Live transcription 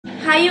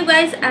Hi you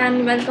guys,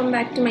 and welcome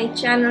back to my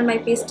channel, my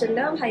Pastel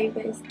Love. How you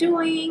guys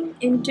doing?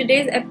 In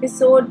today's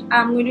episode,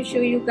 I'm going to show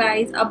you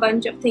guys a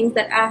bunch of things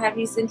that I have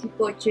recently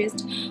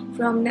purchased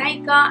from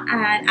Nykaa,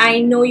 and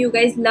I know you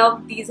guys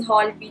love these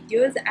haul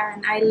videos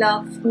and I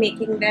love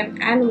making them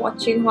and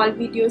watching haul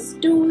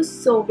videos too.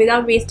 So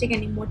without wasting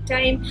any more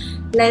time,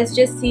 let's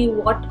just see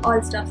what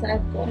all stuff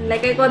I've got.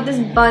 Like, I got this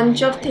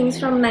bunch of things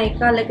from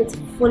Nykaa, like it's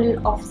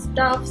full of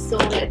stuff. So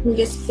let me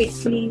just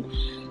quickly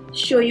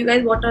show you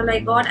guys what all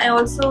I got. I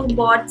also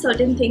bought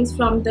certain things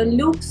from the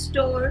Look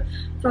store,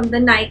 from the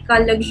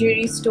Nykaa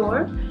luxury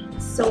store.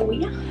 So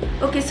yeah.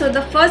 Okay, so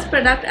the first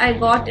product I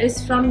got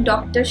is from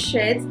Dr.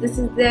 Sheth's. This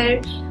is their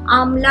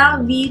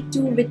Amla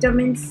V2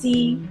 Vitamin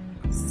C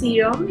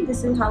serum.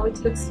 This is how it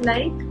looks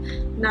like.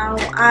 Now,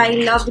 I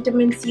love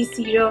vitamin C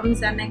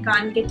serums and I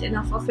can't get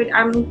enough of it.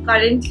 I'm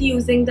currently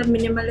using the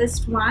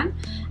minimalist one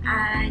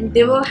and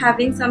they were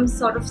having some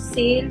sort of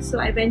sale, so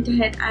I went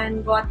ahead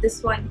and got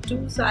this one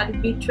too. So I'll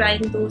be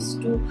trying those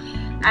two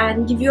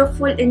and give you a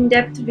full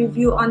in-depth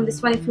review on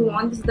this one if you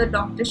want. This is the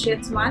Dr.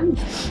 Sheth's one.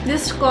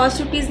 This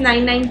costs rupees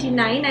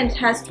 9.99 and it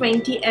has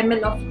 20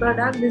 ml of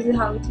product. This is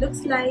how it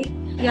looks like.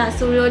 Yeah,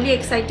 so really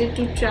excited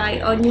to try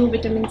a new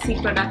vitamin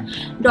C product.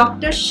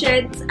 Dr.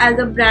 Sheth's as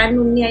a brand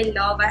only I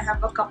love. I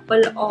have a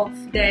couple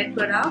of their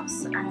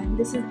products and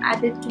this is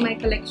added to my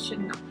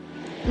collection now.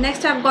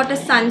 Next, I've got a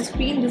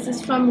sunscreen. This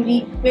is from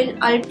Refill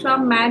Ultra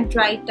Matte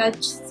Dry Touch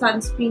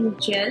Sunscreen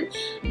Gel.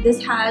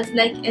 This has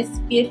like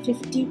SPF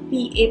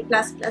 50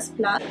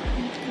 PA+++.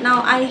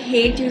 Now, I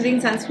hate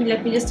using sunscreen,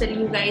 let me just tell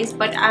you guys,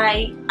 but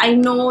I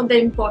know the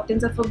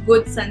importance of a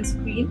good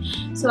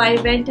sunscreen. So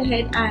I went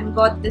ahead and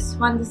got this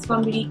one. This is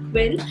from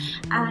Refill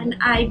and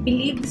I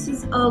believe this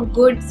is a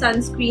good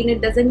sunscreen.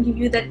 It doesn't give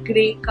you that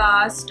grey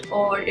cast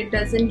or it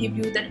doesn't give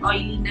you that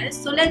oiliness.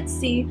 So let's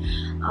see.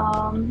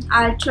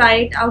 I'll try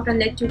it out and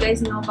let you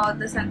guys know about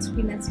the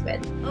sunscreen as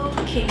well.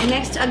 Okay,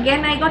 next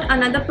again I got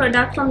another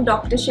product from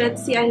Dr.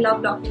 Sheth's. See, I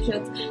love Dr.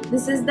 Sheth's.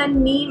 This is the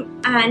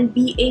Neem and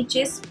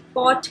BHA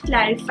Spot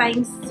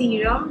Clarifying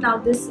Serum. Now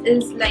this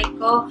is like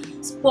a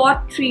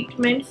spot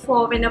treatment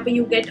for whenever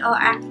you get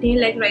acne.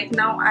 Like right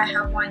now I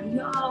have one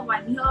here,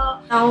 one here.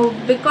 Now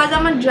because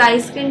I'm a dry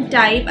skin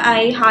type,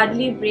 I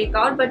hardly break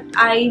out, but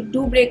I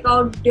do break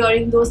out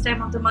during those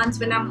time of the months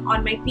when I'm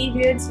on my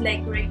periods.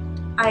 Like right,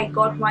 I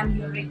got one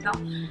here right now.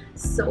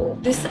 So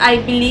this I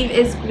believe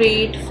is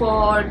great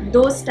for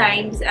those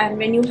times and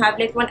when you have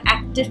like one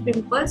active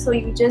pimple. So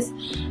you just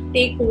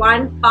take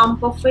one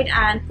pump of it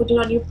and put it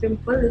on your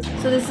pimple.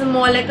 So this is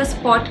more like a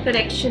spot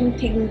correction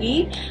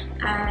thingy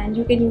and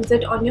you can use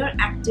it on your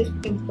active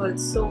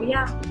pimples. So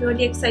yeah,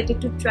 really excited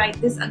to try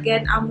this.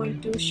 Again, I'm going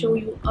to show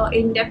you an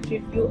in-depth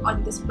review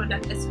on this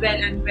product as well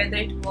and whether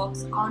it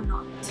works or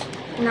not.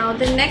 Now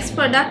the next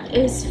product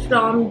is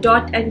from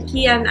Dot &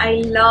 Key and I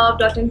love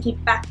Dot & Key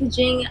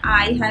packaging.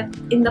 I have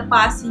in the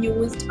past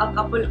used a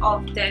couple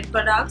of their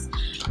products.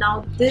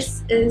 Now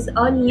this is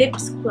a lip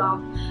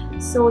scrub.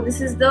 So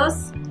this is the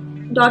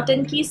Dot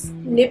 & Key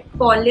Lip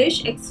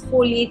Polish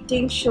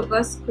Exfoliating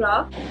Sugar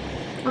Scrub.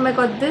 Oh my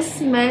god, this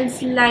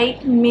smells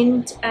like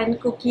mint and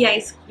cookie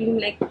ice cream,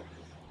 like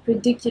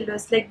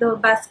ridiculous, like the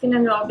Baskin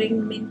and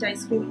Robbins mint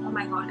ice cream. Oh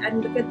my god,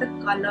 and look at the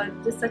color.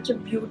 It's such a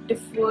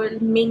beautiful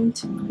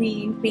mint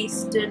green,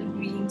 pastel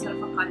green sort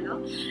of a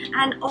color,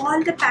 and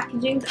all the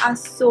packagings are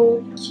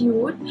so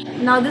cute.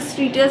 Now this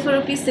retails for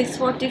rupees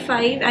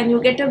 6.45 and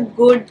you get a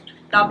good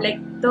tub. Like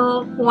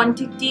the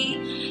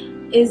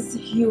quantity is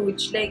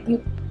huge. Like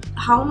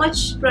how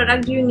much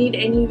product do you need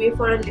anyway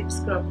for a lip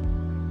scrub?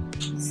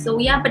 So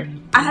yeah, but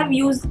I have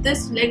used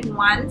this like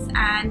once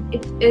and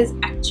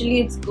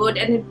it's good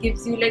and it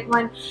gives you like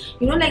one,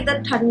 you know, like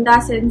the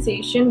thanda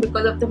sensation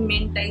because of the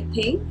mint, I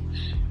think.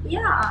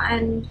 Yeah,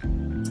 and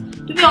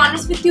to be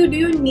honest with you, do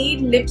you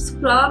need lip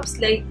scrubs?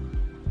 Like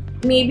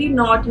maybe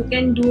not. You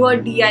can do a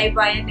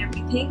DIY and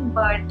everything,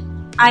 but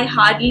I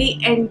hardly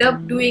end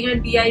up doing a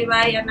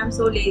DIY and I'm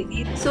so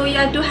lazy. So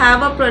yeah, to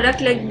have a product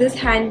like this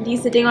handy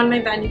sitting on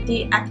my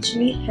vanity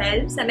actually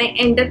helps and I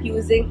end up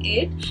using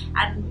it,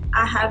 and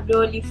I have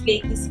really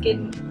flaky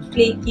skin,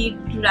 flaky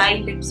dry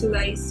lips, you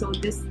guys, so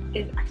this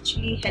is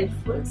actually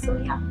helpful. So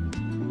yeah,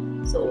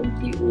 so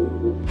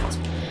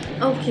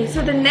cute. Okay,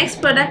 so the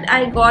next product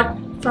I got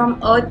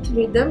from Earth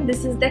Rhythm.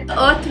 This is the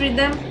Earth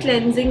Rhythm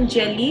Cleansing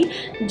Jelly,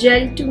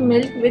 Gel to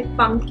Milk with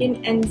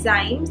Pumpkin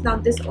Enzymes. Now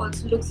this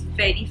also looks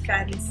very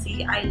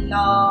fancy. I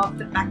love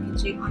the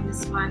packaging on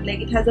this one. Like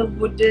it has a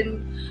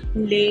wooden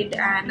lid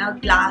and a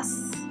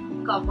glass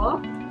cover.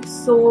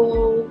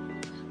 So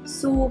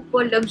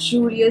super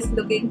luxurious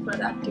looking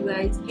product, you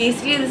guys.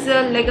 Basically this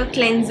is like a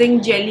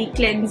cleansing jelly,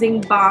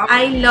 cleansing balm.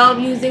 I love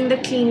using the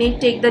Clinique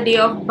Take the Day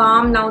Off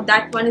balm. Now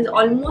that one is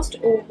almost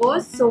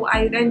over, so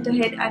I went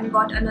ahead and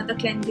got another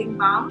cleansing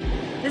balm.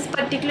 This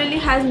particularly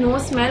has no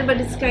smell, but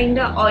it's kind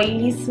of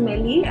oily,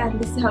 smelly, and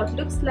this is how it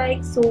looks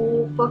like.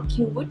 Super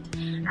cute,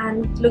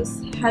 and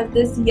it has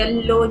this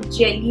yellow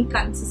jelly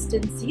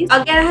consistency.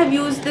 Again, I have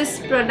used this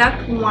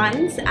product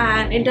once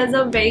and it does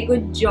a very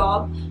good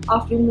job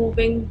of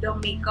removing the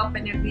makeup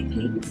and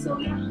everything. So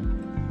yeah,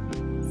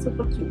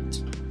 super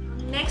cute.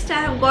 Next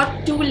I have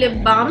got two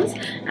lip balms,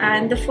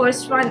 and the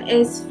first one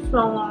is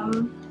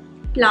from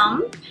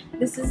Plum.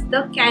 This is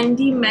the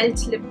Candy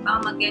Melt lip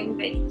balm, again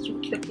very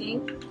cute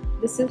looking.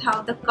 This is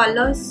how the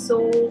color is,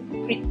 so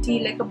pretty,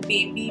 like a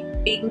baby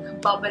pink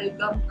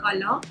bubblegum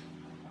color.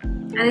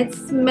 And it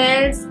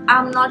smells,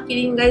 I'm not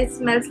kidding you guys, it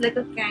smells like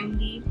a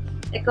candy,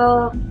 like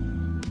a,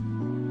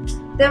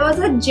 there was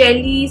a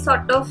jelly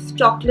sort of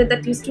chocolate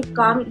that used to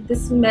come.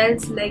 This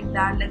smells like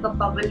that, like a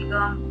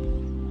bubblegum.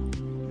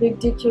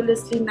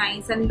 Ridiculously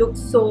nice and looks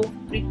so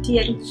pretty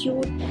and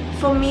cute.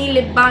 For me,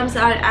 lip balms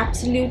are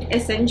absolute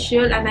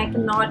essential and I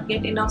cannot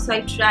get enough, so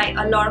I try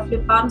a lot of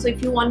lip balms. So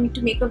if you want me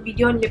to make a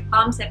video on lip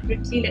balm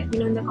separately, let me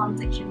know in the comment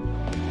section.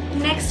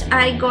 Next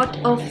I got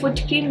a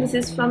foot cream. This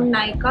is from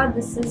Nykaa.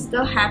 This is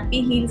the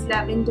Happy Heals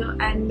Lavender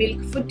and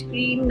Milk foot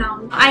cream.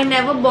 Now I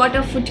never bought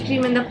a foot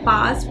cream in the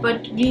past,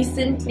 but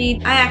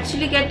recently I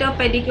actually get a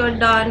pedicure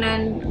done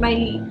and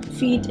my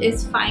feet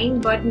is fine,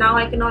 but now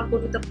I cannot go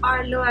to the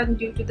parlor and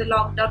due to the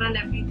lockdown and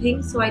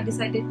everything, so I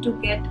decided to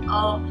get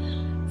a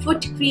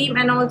foot cream,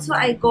 and also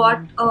I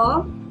got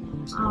a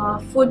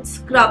foot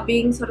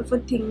scrubbing sort of a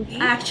thingy.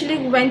 I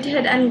actually went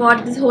ahead and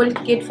got this whole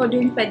kit for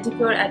doing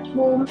pedicure at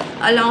home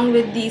along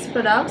with these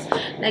products.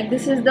 Like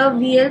this is the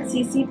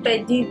VLCC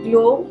Pedi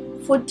Glow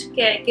foot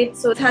care kit.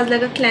 So it has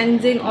like a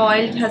cleansing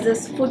oil, it has a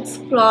foot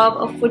scrub,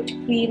 a foot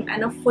cream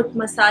and a foot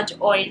massage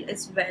oil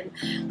as well.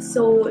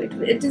 So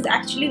it is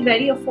actually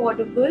very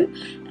affordable.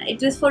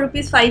 It is for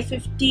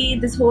 ₹550.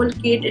 This whole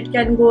kit, it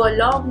can go a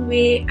long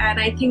way, and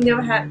I think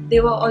they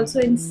were also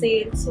in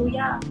sale. So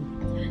yeah.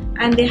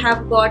 And they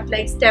have got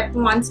like step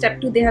 1,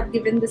 step 2, they have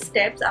given the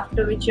steps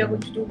after which you're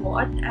going to do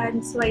what,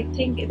 and so I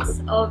think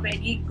it's a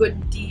very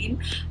good deal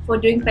for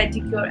doing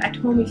pedicure at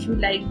home if you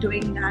like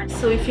doing that.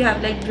 So if you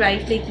have like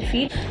dry flaky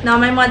feet, now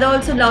my mother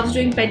also loves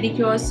doing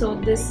pedicure, so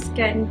this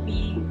can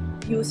be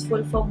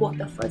useful for both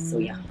of us. So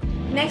yeah.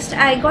 Next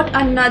I got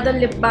another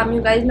lip balm,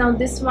 you guys. Now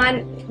this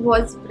one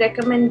was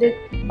recommended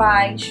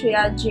by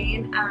Shreya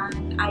Jain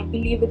and I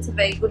believe it's a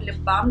very good lip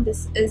balm.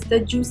 This is the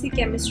Juicy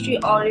Chemistry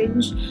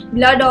Orange,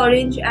 Blood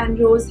Orange and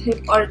Rose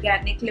Hip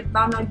Organic lip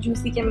balm. Now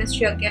Juicy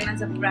Chemistry again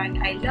as a brand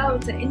I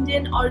love. It's an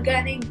Indian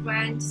organic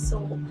brand,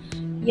 so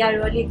yeah,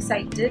 really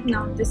excited.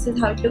 Now this is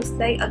how it looks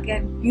like.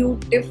 Again,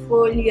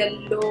 beautiful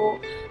yellow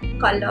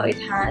color it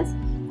has,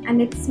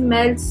 and it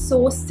smells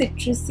so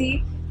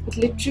citrusy. It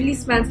literally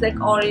smells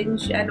like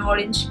orange and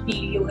orange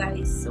peel, you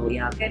guys. So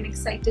yeah, again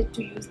excited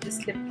to use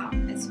this lip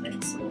balm as well.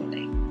 So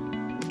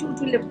like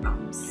two lip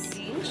balms.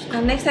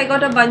 Next I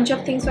got a bunch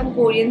of things from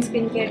Korean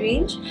skincare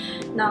range.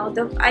 Now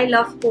I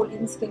love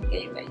Korean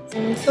skincare, you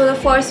guys. So the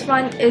first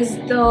one is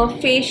the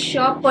Face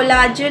Shop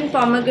Collagen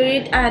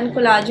Pomegranate and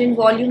Collagen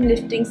Volume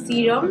Lifting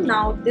Serum.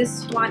 Now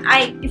this one,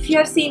 if you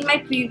have seen my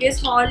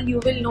previous haul, you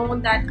will know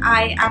that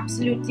I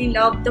absolutely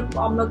love the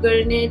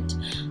pomegranate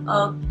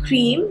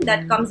cream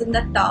that comes in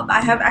the tub.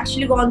 I have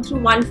actually gone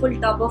through one full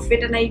tub of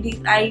it, and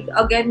I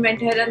again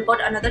went ahead and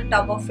got another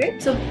tub of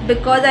it. So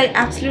because I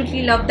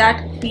absolutely love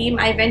that cream,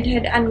 I went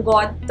ahead and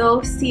got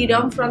the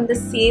serum from the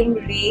same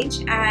range,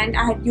 and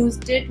I had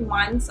used it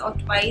once or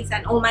twice,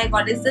 and oh my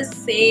god, it's the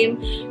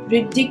same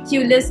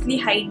ridiculously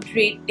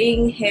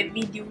hydrating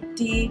heavy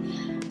duty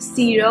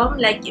serum.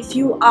 Like if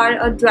you are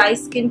a dry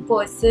skin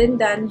person,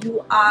 then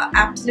you are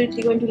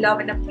absolutely going to love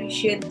and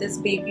appreciate this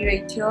baby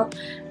right here.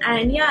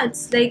 And yeah,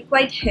 it's like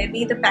quite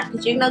heavy, the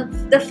packaging. Now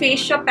the Face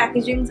Shop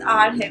packagings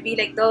are heavy,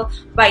 like the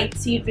White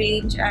Seed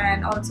range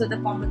and also the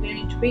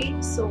pomegranate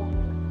range. So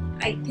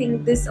I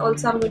think this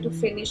also I'm going to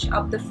finish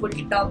up the full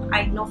tub,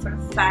 I know for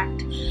a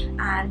fact.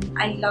 And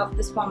I love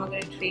this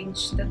pomegranate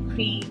range, the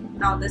cream,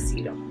 now the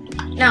serum.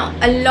 Now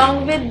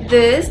along with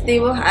this, they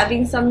were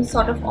having some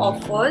sort of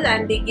offers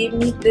and they gave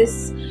me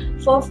this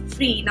for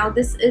free. Now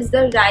this is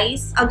the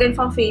rice, again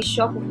from Face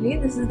Shop only.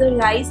 This is the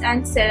rice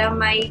and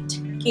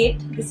ceramide kit.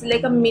 This is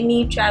like a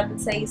mini travel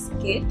size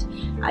kit.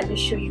 I'll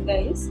just show you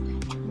guys.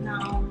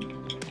 Now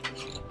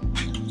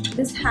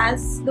this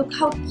has, look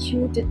how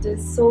cute it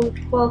is, so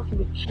super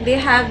cute. They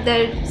have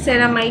their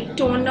ceramide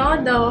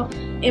toner,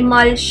 the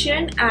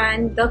emulsion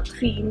and the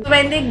cream.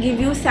 When they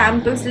give you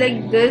samples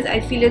like this, I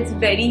feel it's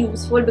very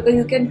useful because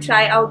you can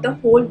try out the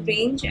whole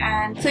range.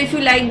 And so if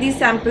you like these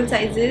sample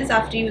sizes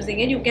after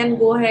using it, you can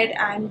go ahead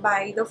and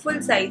buy the full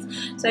size.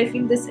 So I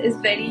feel this is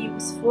very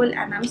useful,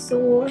 and I'm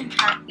so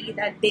happy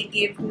that they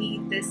gave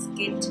me this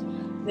kit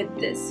with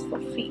this for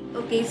free.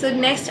 Okay, so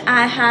next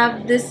I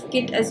have this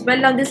kit as well.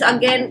 Now this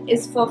again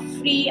is for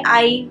free.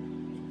 I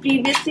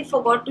previously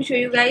forgot to show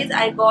you guys.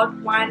 I got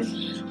one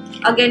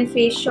again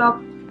Face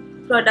Shop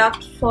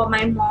product for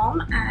my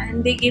mom,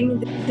 and they gave me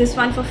this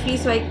one for free,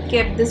 so I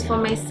kept this for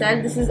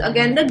myself. This is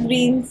again the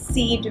Green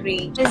Seed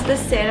range. This is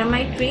the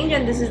ceramide range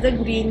and this is the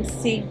Green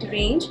Seed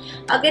range.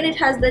 Again it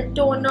has the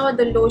toner,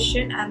 the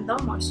lotion and the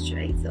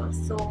moisturizer.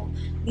 So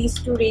these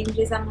two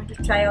ranges I'm going to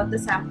try out the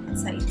sample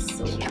size.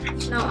 So yeah.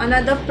 Now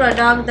another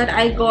product that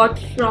I got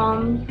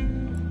from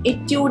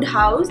Etude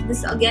House.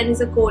 This again is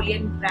a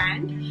Korean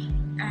brand,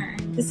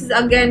 and This is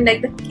again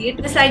like the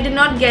kit. This I did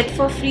not get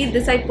for free.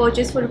 This I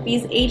purchased for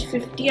rupees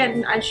 850,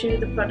 and I'll show you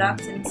the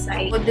products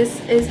inside. So this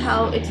is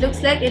how it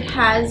looks like. It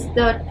has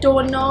the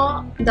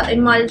toner, the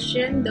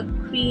emulsion, the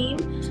cream,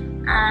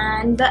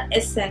 and the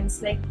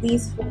essence. Like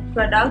these 4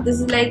 products. This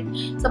is like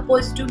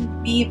supposed to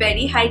be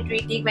very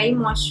hydrating, very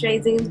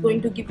moisturizing. It's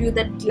going to give you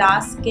that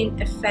glass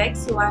skin effect.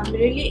 So I'm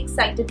really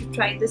excited to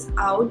try this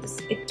out, this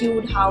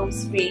Etude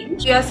House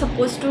range. We are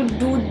supposed to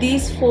do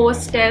these 4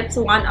 steps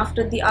one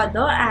after the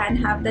other and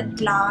have that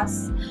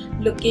glass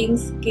looking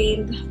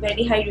skin,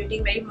 very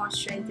hydrating, very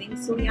moisturizing.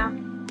 So yeah,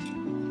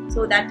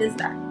 so that is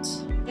that.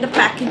 The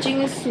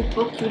packaging is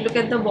super cute. Look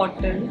at the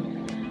bottle.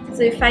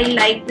 So if I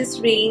like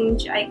this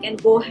range, I can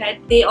go ahead.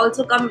 They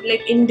also come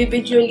like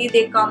individually,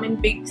 they come in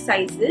big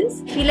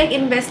sizes. I feel like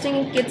investing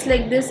in kits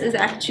like this is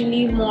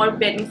actually more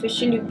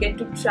beneficial. You get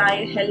to try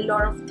a hell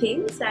lot of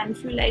things, and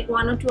if you like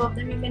 1 or 2 of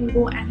them, you can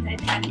go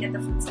ahead and get the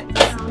full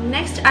size.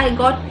 Next I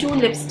got 2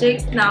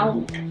 lipsticks.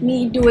 Now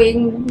me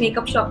doing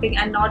makeup shopping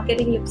and not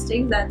getting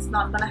lipsticks, that's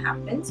not gonna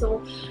happen.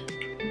 So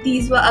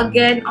these were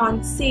again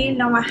on sale.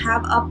 Now I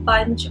have a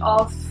bunch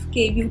of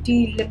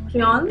K-Beauty lip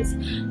crayons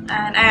and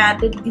I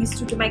added these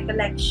 2 to my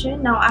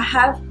collection. Now I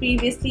have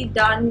previously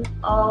done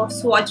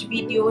swatch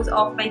videos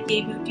of my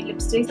K-Beauty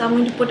lipsticks. I'm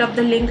going to put up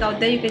the link out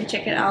there, you can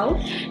check it out.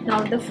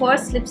 Now the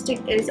first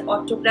lipstick is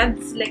Autograph.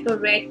 This is like a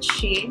red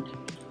shade,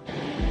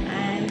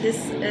 and this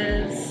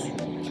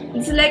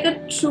is like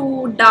a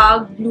true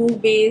dark blue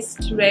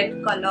based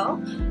red color.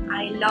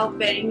 I love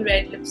wearing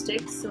red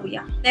lipsticks, so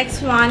yeah.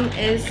 Next one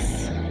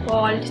is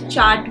called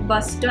Chart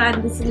Buster,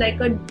 and this is like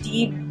a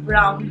deep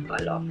brown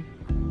color.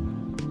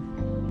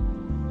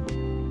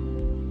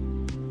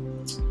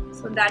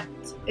 So that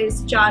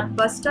is Chart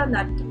Buster,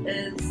 that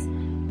is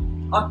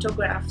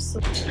Autograph. So,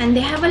 and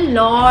they have a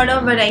lot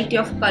of variety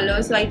of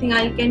colors, so I think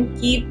I can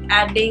keep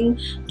adding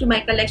to my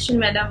collection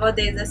whenever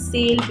there is a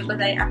sale, because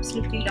I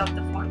absolutely love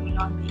the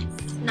formula on these.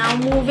 Now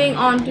moving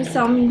on to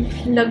some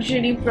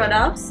luxury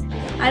products.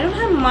 I don't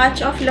have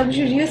much of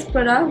luxurious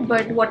product,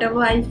 but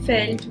whatever I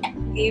felt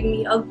gave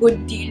me a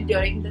good deal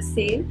during the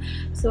sale.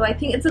 So I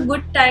think it's a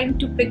good time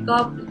to pick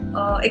up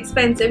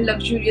expensive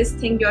luxurious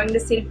thing during the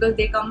sale, because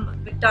they come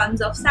with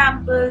tons of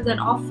samples and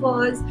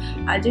offers.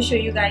 I'll just show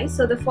you guys.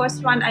 So the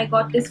first one I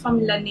got is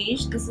from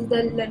Laneige. This is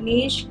the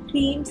Laneige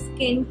Cream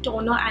Skin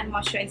Toner and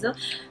Moisturizer.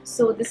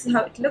 So this is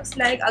how it looks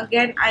like.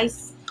 Again, I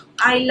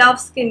love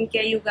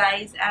skincare, you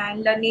guys,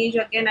 and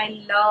Laneige, again,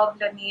 I love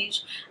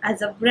Laneige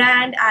as a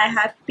brand. I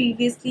have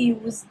previously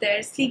used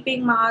their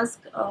sleeping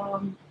mask,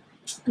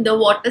 the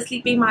water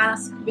sleeping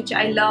mask, which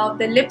I love,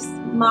 the lips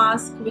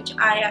mask, which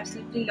I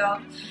absolutely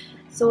love.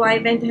 So I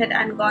went ahead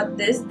and got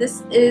this.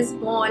 This is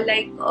more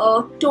like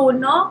a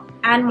toner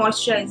and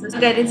moisturizer.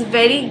 Again, it's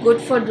very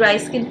good for dry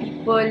skin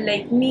people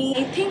like me.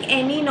 I think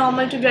any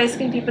normal to dry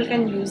skin people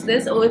can use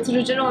this. Oh, it's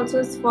written also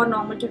is for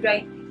normal to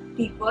dry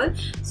people.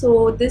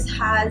 So this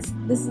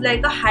is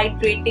like a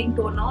hydrating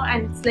toner,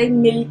 and it's like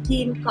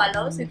milky in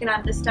color, so you can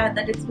understand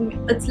that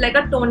it's like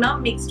a toner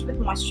mixed with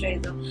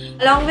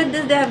moisturizer. Along with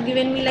this, they have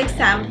given me like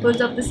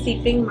samples of the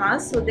sleeping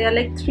mask. So there are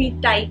like 3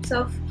 types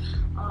of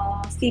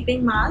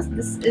sleeping mask.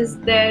 This is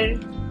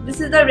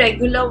the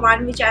regular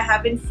one, which I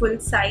have in full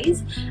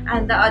size,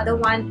 and the other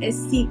one is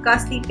Sika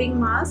sleeping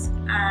mask,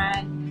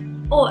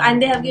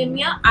 and they have given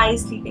me a eye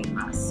sleeping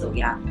mask. So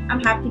yeah,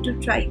 I'm happy to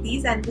try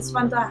these, and this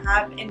one I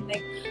have in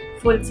like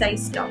full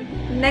size stuff.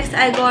 Next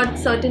I got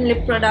certain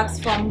lip products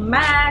from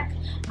MAC.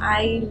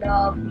 I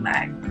love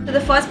MAC. So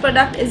the first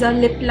product is a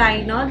lip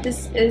liner.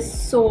 This is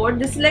Soared.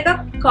 This is like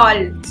a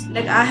cult.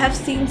 Like I have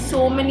seen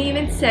so many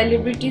even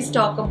celebrities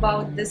talk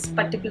about this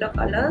particular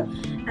color,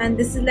 and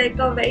this is like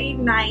a very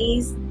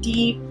nice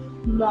deep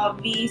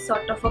mauvey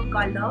sort of a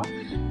color.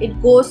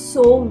 It goes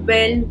so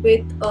well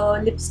with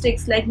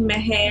lipsticks like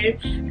Meher,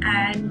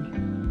 and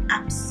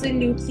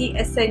absolutely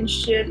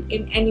essential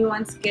in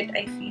anyone's kit.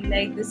 I feel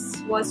like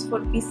this was for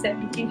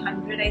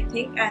 $1700, I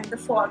think, and the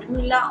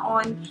formula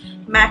on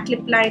MAC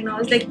lip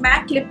liners, like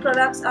MAC lip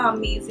products, are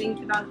amazing.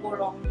 You cannot go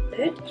wrong with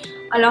it.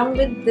 Along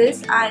with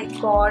this, I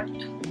got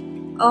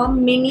a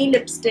mini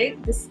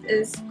lipstick. This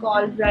is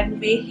called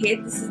Runway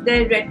Hit. This is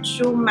the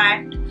retro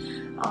matte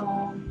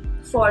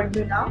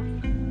formula.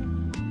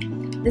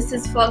 This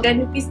is for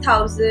again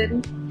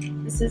 ₹1000.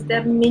 This is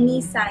the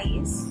mini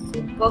size,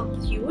 super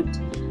cute,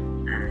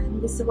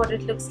 and this is what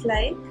it looks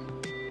like.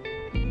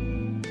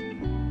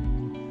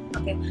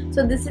 Okay,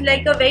 so this is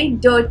like a very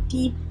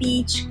dirty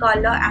peach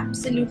color,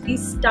 absolutely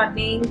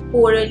stunning,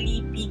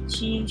 corally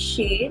peachy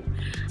shade.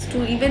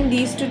 So even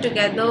these two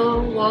together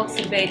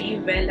works very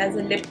well as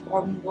a lip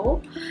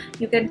combo.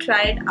 You can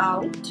try it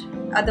out.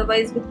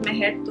 Otherwise with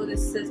Meher, so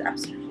this is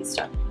absolutely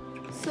stunning.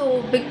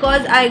 So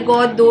because I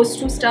got those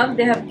two stuff,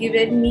 they have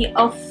given me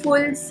a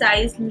full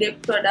size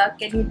lip product.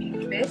 Can you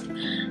believe it?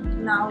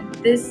 Now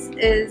this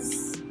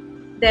is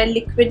their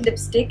liquid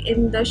lipstick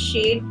in the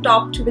shade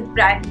Topped with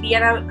Brandy,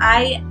 and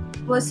I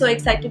was so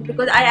excited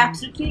because I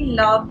absolutely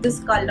love this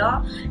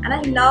color and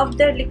I love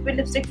their liquid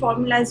lipstick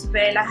formula as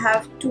well. I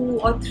have 2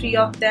 or 3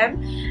 of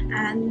them,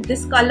 and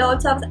this color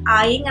also I was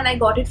eyeing and I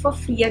got it for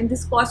free, and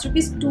this cost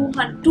rupees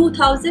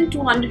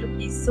 2,200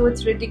 rupees. So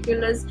it's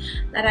ridiculous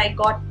that I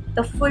got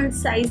the full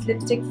size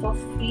lipstick for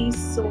free,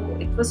 so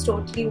it was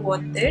totally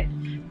worth it.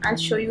 I'll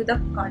show you the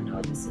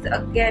color. This is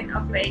again a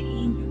very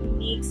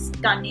unique,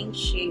 stunning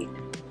shade.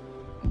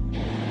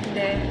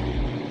 There.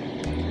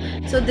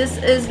 So this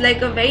is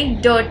like a very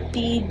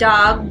dirty,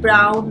 dark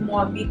brown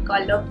mauve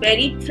color,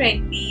 very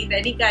trendy,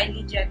 very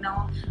Kylie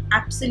Jenner,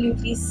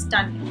 absolutely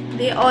stunning.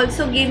 They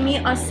also gave me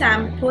a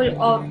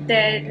sample of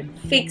their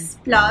Fix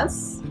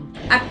Plus.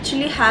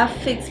 Actually have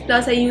Fix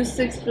Plus. I use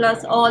Fix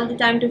Plus all the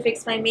time to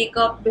fix my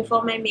makeup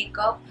before my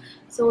makeup.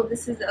 So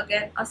this is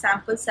again a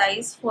sample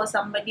size for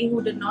somebody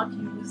who did not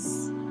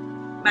use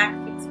MAC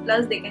Fix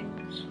Plus. They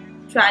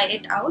can try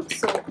it out.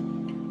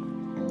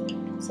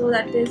 So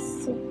that is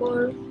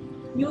super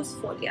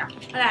useful. Yeah,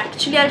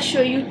 actually I'll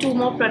show you 2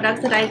 more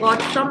products that I got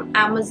from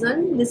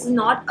Amazon. This is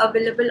not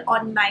available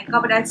on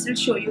Nykaa, but I'll still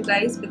show you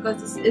guys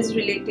because this is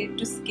related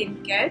to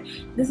skincare.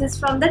 This is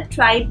from the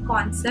Tribe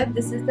Concept.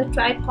 This is the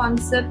Tribe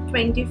Concept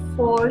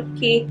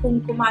 24K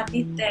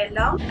Kumkumati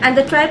Tela and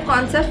the Tribe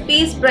Concept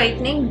Face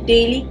Brightening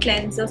Daily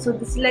Cleanser. So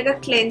this is like a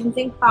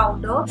cleansing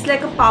powder. It's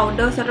like a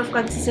powder sort of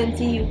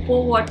consistency. You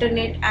pour water in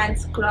it and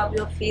scrub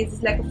your face.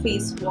 It's like a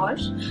face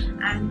wash.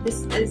 And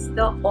this is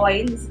the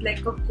oil. This is like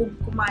a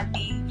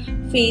Kumkumati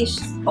face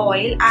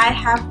oil. I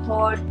have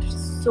heard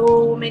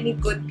so many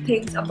good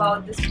things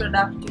about this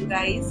product, you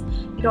guys.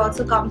 It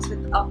also comes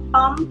with a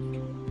pump,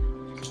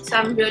 so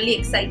I'm really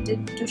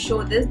excited to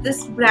show this.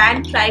 This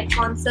brand Tribe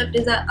Concept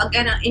is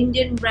again an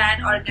Indian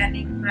brand,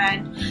 organic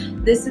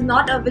brand. This is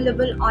not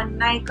available on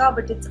Nykaa,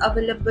 but it's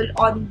available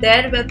on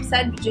their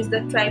website, which is the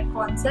Tribe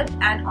Concept,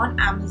 and on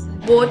Amazon.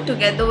 Both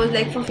together was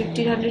like for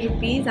 1,500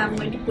 rupees. I'm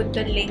going to put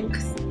the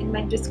links in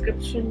my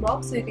description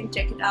box so you can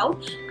check it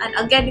out. And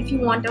again, if you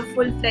want a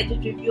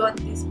full-fledged review on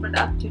this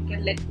product, you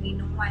can let me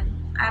know, and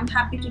I'm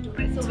happy to do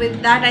it. So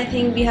with that, I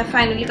think we have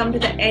finally come to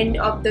the end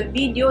of the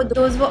video.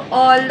 Those were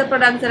all the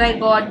products that I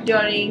got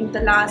during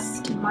the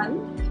last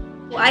month.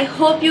 I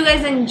hope you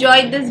guys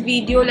enjoyed this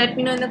video. Let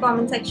me know in the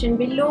comment section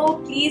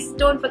below. Please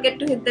don't forget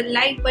to hit the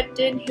like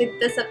button, hit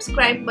the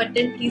subscribe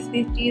button. Please,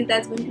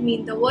 that's going to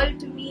mean the world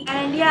to me.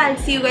 And yeah, I'll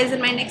see you guys in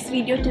my next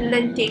video. Till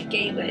then, take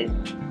care, you guys.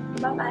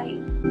 Bye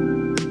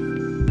bye.